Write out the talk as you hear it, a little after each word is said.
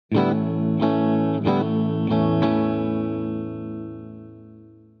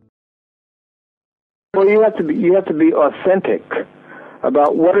Well, you have to be authentic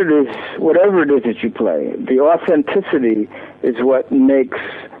about what it is, whatever it is that you play. The authenticity is what makes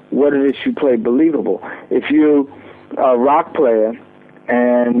what it is you play believable. If you're a rock player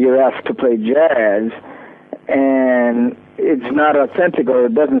and you're asked to play jazz and it's not authentic or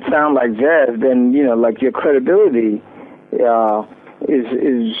it doesn't sound like jazz, then, you know, like your credibility is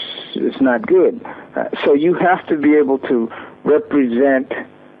not good. So you have to be able to represent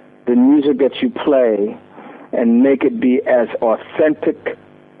the music that you play and make it be as authentic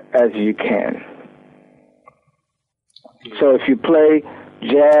as you can. So if you play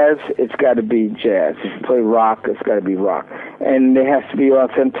jazz, it's got to be jazz. If you play rock, it's got to be rock. And there has to be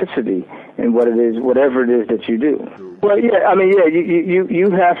authenticity in what it is, whatever it is that you do. Well, yeah, I mean, yeah,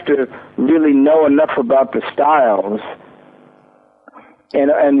 you have to really know enough about the styles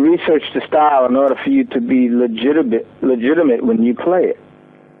and research the style in order for you to be legitimate when you play it.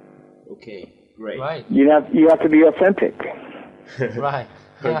 Okay, great. Right. You have to be authentic. Right.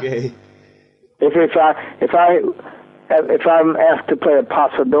 Okay. If I'm asked to play a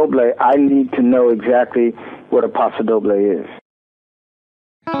paso doble, I need to know exactly what a paso doble is.